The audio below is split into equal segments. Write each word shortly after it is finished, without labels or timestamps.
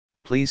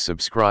Please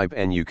subscribe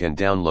and you can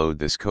download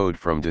this code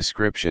from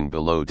description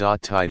below.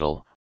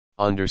 Title: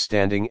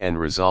 Understanding and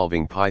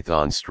Resolving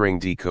Python String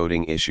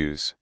Decoding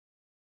Issues.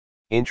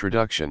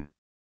 Introduction.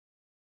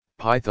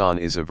 Python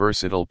is a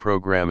versatile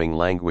programming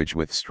language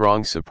with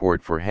strong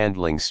support for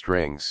handling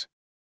strings.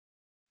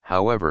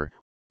 However,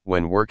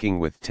 when working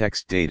with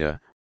text data,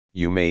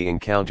 you may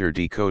encounter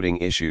decoding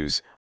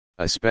issues,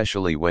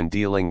 especially when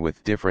dealing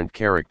with different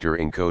character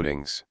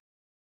encodings.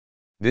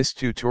 This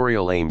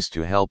tutorial aims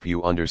to help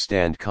you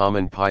understand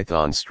common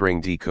Python string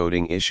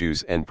decoding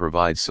issues and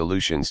provide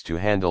solutions to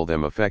handle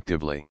them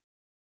effectively.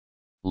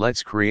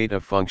 Let's create a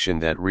function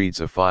that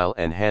reads a file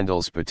and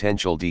handles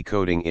potential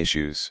decoding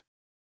issues.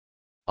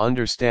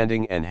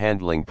 Understanding and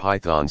handling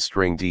Python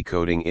string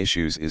decoding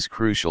issues is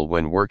crucial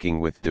when working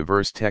with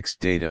diverse text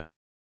data.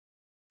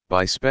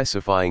 By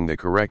specifying the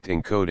correct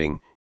encoding,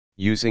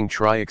 using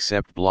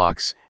try-except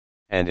blocks,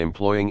 and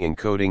employing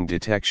encoding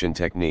detection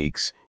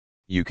techniques,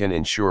 you can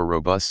ensure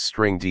robust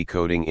string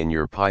decoding in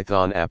your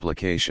Python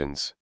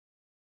applications.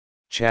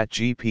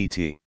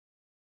 ChatGPT.